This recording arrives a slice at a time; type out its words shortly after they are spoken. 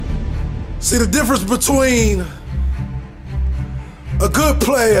See, the difference between a good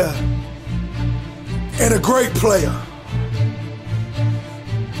player and a great player.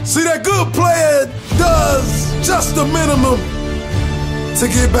 See, that good player does just the minimum to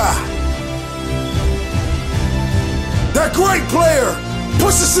get by. That great player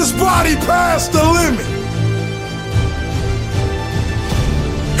pushes his body past the limit.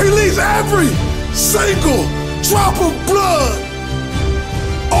 He leaves every single drop of blood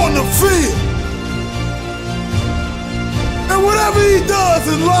on the field. And whatever he does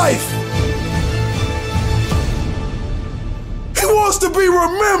in life, he wants to be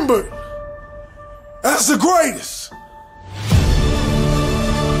remembered as the greatest.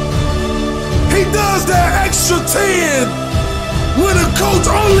 He does that extra 10 when the coach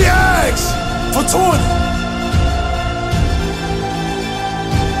only asks for 20.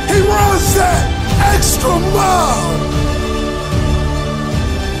 He runs that extra mile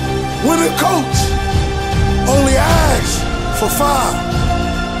when the coach only asks for 5.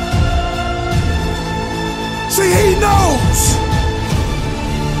 See, he knows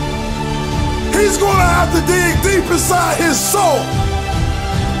he's gonna have to dig deep inside his soul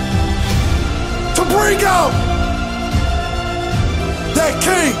to bring out that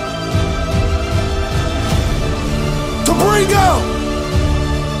king, to bring out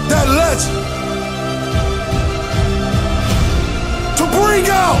that legend, to bring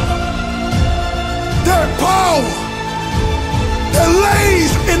out that power that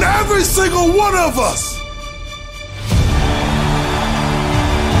lays in every single one of us.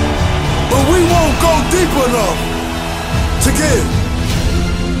 But we won't go deep enough to get it.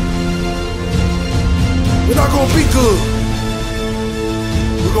 We're not gonna be good.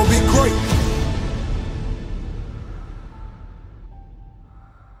 We're gonna be great.